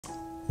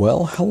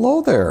Well,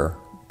 hello there,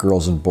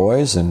 girls and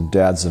boys and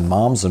dads and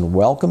moms, and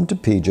welcome to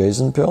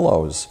PJs and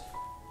Pillows.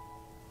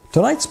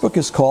 Tonight's book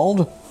is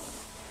called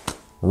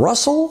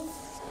Russell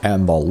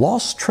and the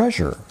Lost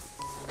Treasure.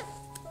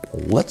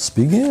 Let's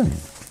begin.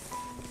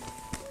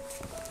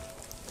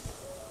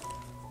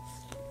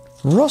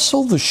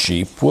 Russell the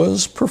sheep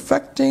was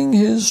perfecting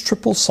his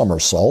triple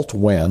somersault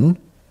when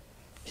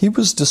he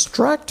was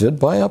distracted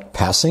by a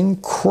passing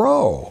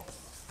crow.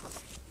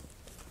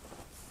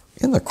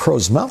 In the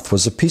crow's mouth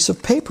was a piece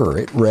of paper.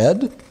 It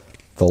read,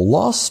 "The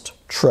Lost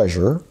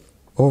Treasure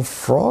of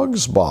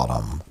Frog's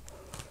Bottom."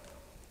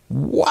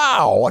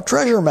 "Wow, a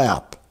treasure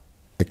map!"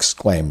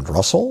 exclaimed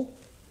Russell.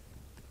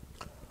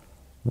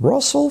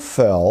 Russell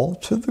fell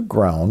to the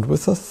ground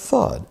with a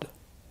thud.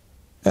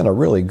 And a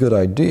really good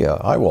idea.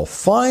 I will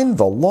find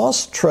the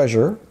lost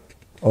treasure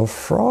of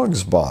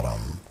Frog's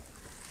Bottom.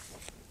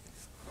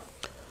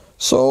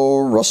 So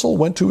Russell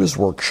went to his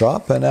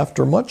workshop, and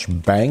after much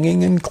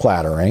banging and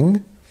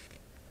clattering,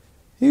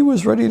 he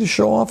was ready to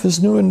show off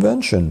his new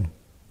invention,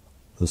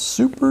 the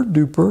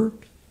super-duper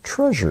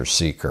treasure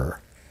seeker.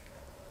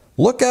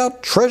 "Look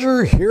out,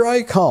 treasure, here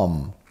I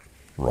come,"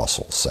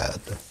 Russell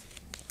said.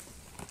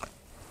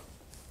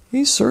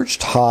 He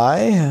searched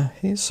high,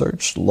 he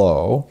searched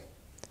low.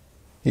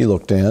 He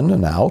looked in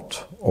and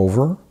out,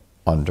 over,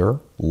 under,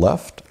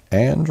 left,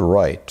 and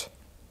right.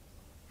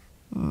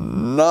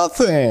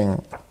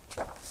 Nothing.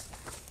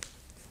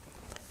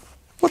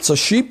 "What's a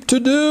sheep to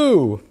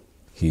do?"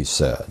 he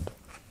said.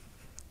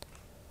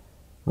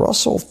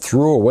 Russell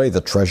threw away the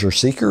treasure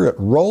seeker. It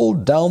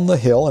rolled down the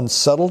hill and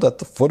settled at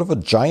the foot of a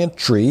giant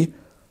tree,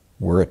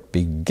 where it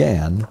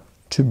began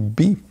to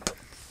beep.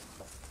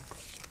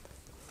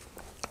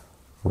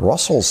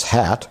 Russell's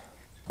hat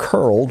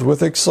curled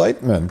with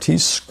excitement. He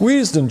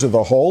squeezed into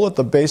the hole at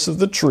the base of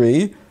the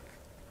tree,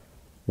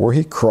 where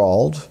he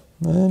crawled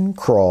and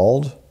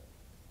crawled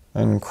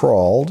and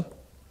crawled,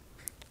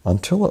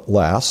 until at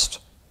last,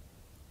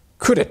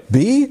 could it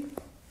be?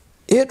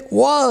 It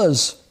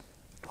was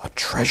a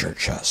treasure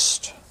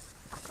chest.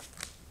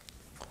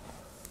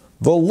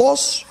 "The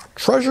Lost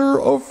Treasure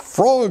of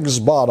Frog's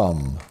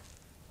Bottom."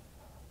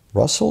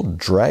 Russell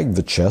dragged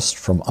the chest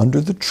from under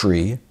the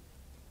tree,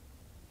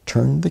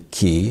 turned the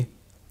key,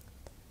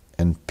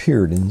 and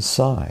peered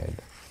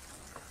inside.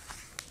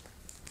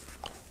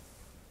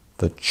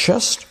 The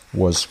chest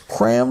was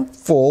crammed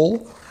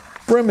full,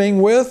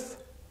 brimming with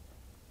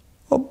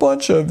a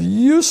bunch of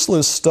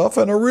useless stuff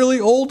and a really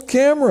old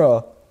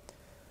camera.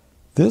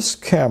 "This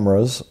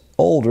camera's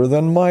older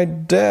than my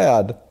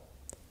dad,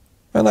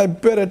 and I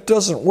bet it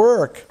doesn't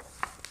work."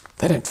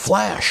 Then it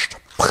flashed.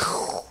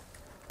 "Pew!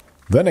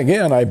 Then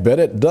again, I bet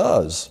it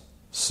does,"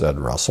 said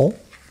Russell.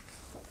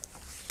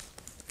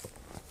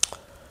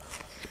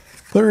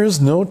 "There is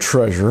no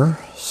treasure,"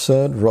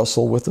 said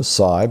Russell with a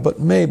sigh,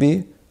 "but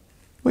maybe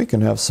we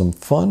can have some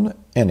fun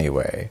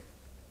anyway."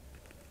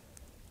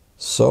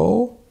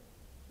 So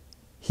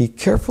he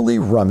carefully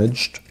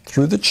rummaged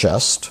through the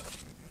chest,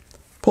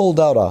 pulled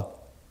out a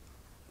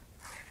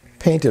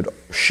painted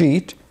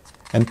sheet,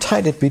 and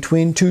tied it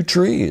between two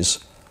trees.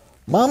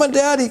 "Mom and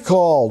Dad," he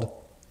called.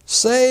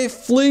 "Say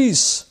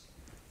fleece."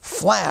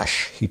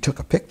 Flash, he took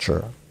a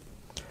picture.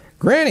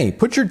 "Granny,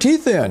 put your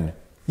teeth in."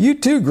 "You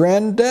too,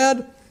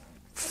 Granddad."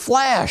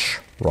 Flash,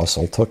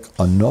 Russell took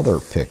another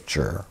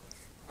picture.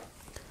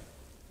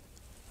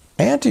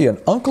 Auntie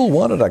and Uncle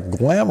wanted a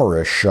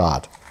glamorous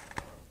shot.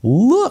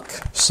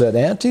 "Look," said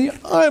Auntie,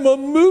 "I'm a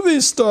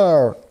movie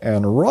star."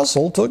 And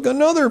Russell took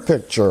another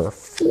picture.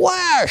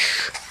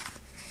 Flash!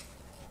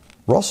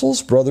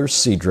 Russell's brother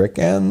Cedric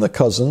and the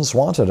cousins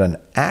wanted an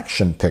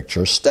action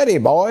picture. "Steady,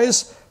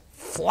 boys."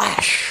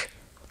 Flash!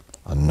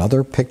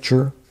 Another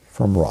picture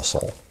from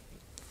Russell.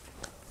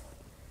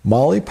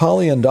 Molly,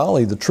 Polly, and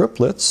Dolly, the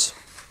triplets,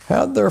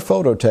 had their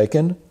photo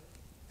taken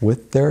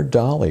with their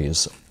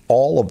dollies,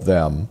 all of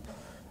them,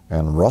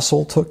 and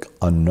Russell took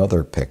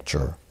another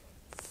picture.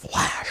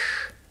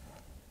 Flash!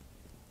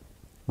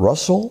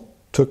 Russell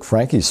took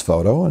Frankie's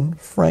photo,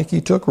 and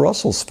Frankie took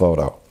Russell's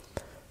photo.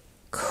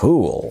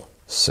 "Cool,"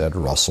 said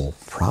Russell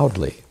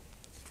proudly.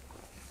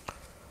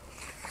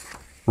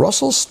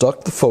 Russell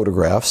stuck the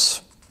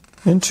photographs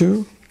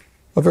into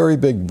a very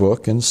big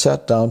book and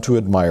sat down to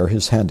admire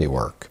his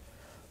handiwork.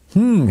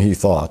 He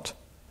thought,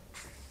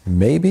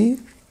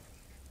 maybe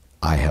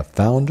I have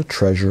found a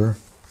treasure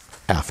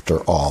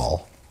after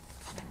all.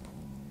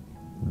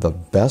 The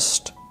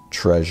best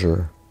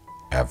treasure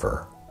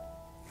ever.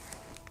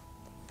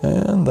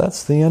 And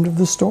that's the end of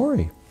the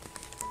story.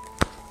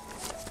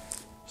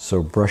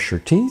 So brush your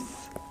teeth,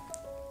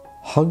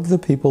 hug the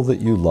people that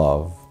you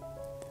love,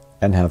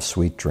 and have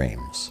sweet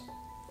dreams.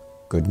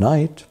 Good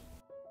night.